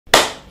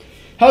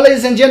Hello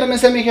ladies and gentlemen,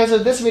 Sami here. So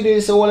this video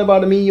is all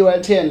about the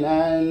MIUI 10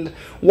 and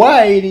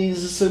why it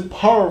is so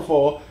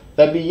powerful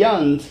that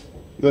beyond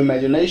your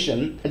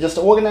imagination. I just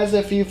organized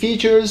a few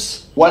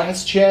features, what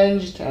has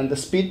changed, and the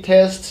speed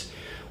test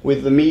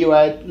with the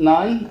MIUI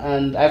 9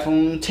 and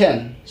iPhone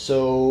 10.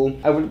 So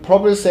I would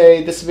probably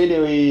say this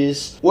video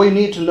is what you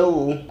need to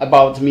know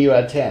about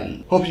MIUI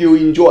 10. Hope you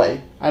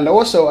enjoy. And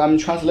also I'm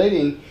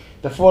translating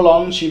the full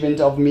launch event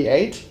of Mi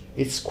 8.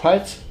 It's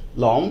quite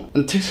long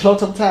and takes a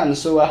lot of time,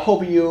 so I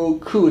hope you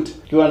could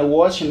go and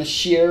watch and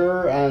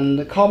share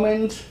and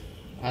comment,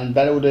 and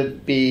that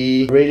would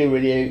be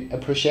really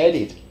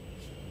appreciated.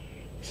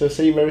 So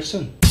see you very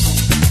soon.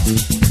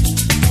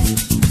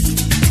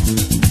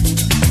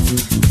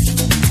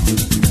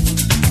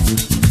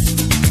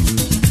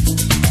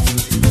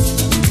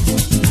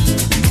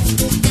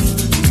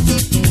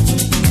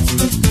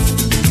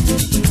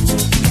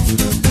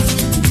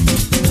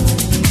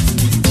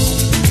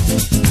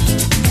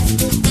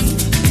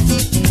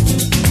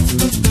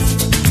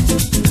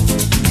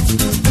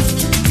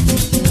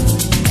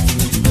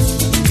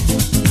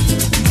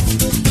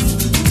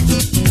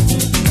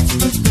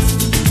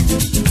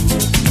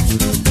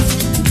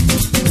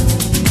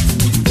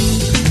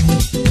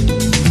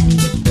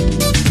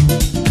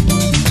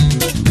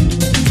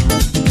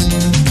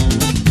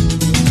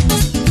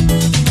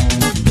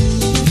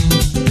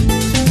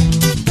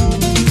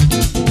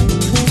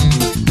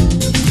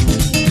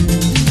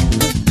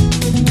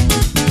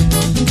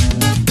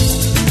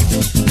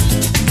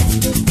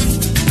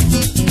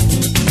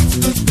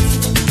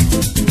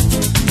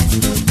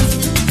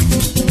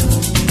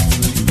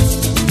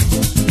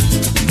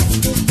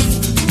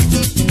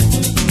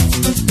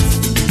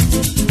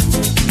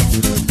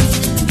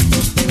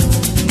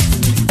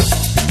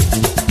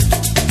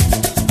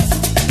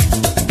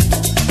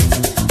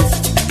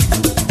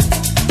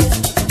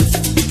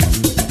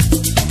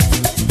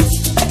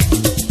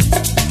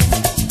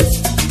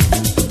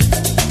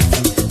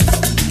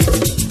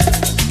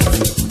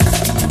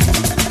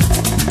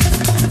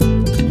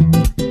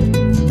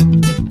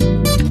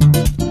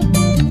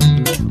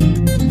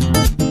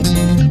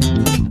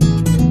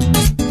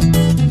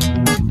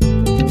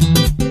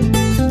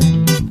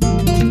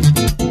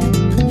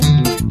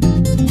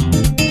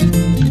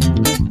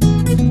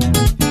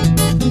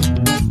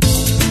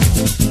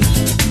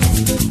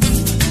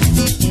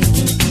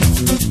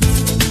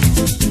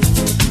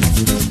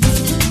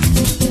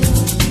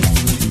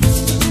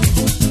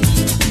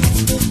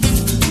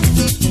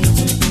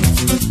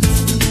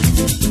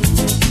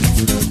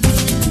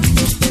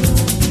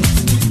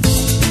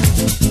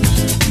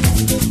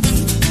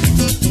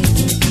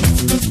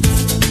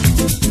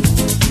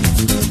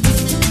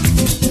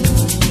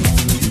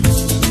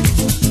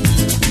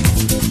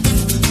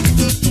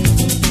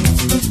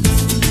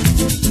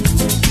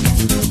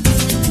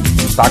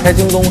 打开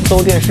京东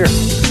搜电视，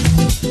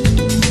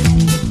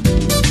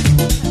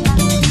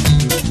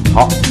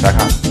好，来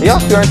看，哎呀，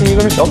居然第一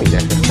个是小米电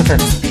视，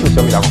是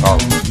小米打广告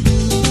了。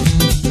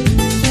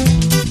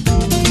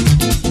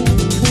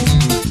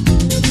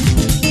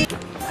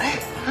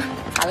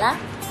好了。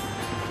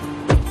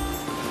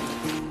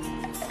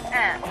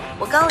哎，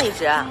我刚离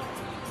职，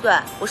对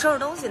我收拾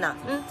东西呢。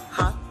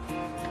好。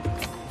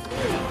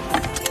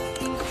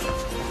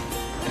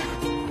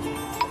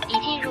已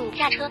进入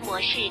驾车模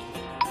式。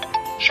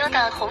 收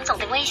到洪总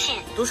的微信，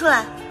读出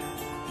来。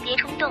别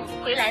冲动，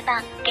回来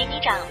吧，给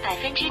你涨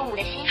5%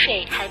的薪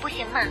水还不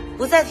行吗？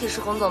不再提示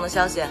洪总的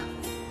消息。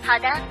好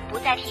的，不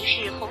再提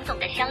示洪总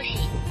的消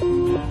息。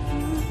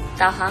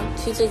导航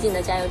去最近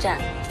的加油站。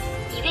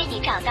已为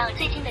你找到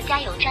最近的加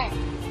油站。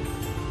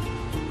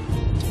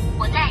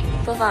我在。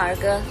播放儿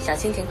歌《小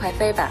蜻蜓快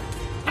飞吧》。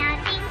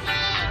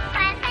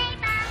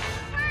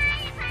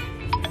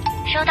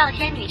收到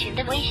仙女群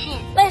的微信。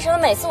为什么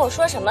每次我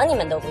说什么你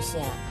们都不信？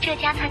这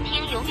家餐厅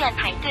永远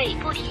排队，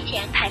不提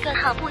前排个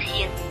号不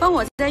行。帮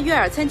我在悦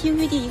尔餐厅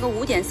预订一个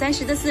5点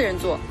30的4人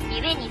座。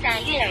已为你在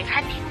悦尔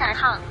餐厅拿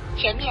号，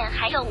前面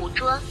还有5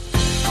桌。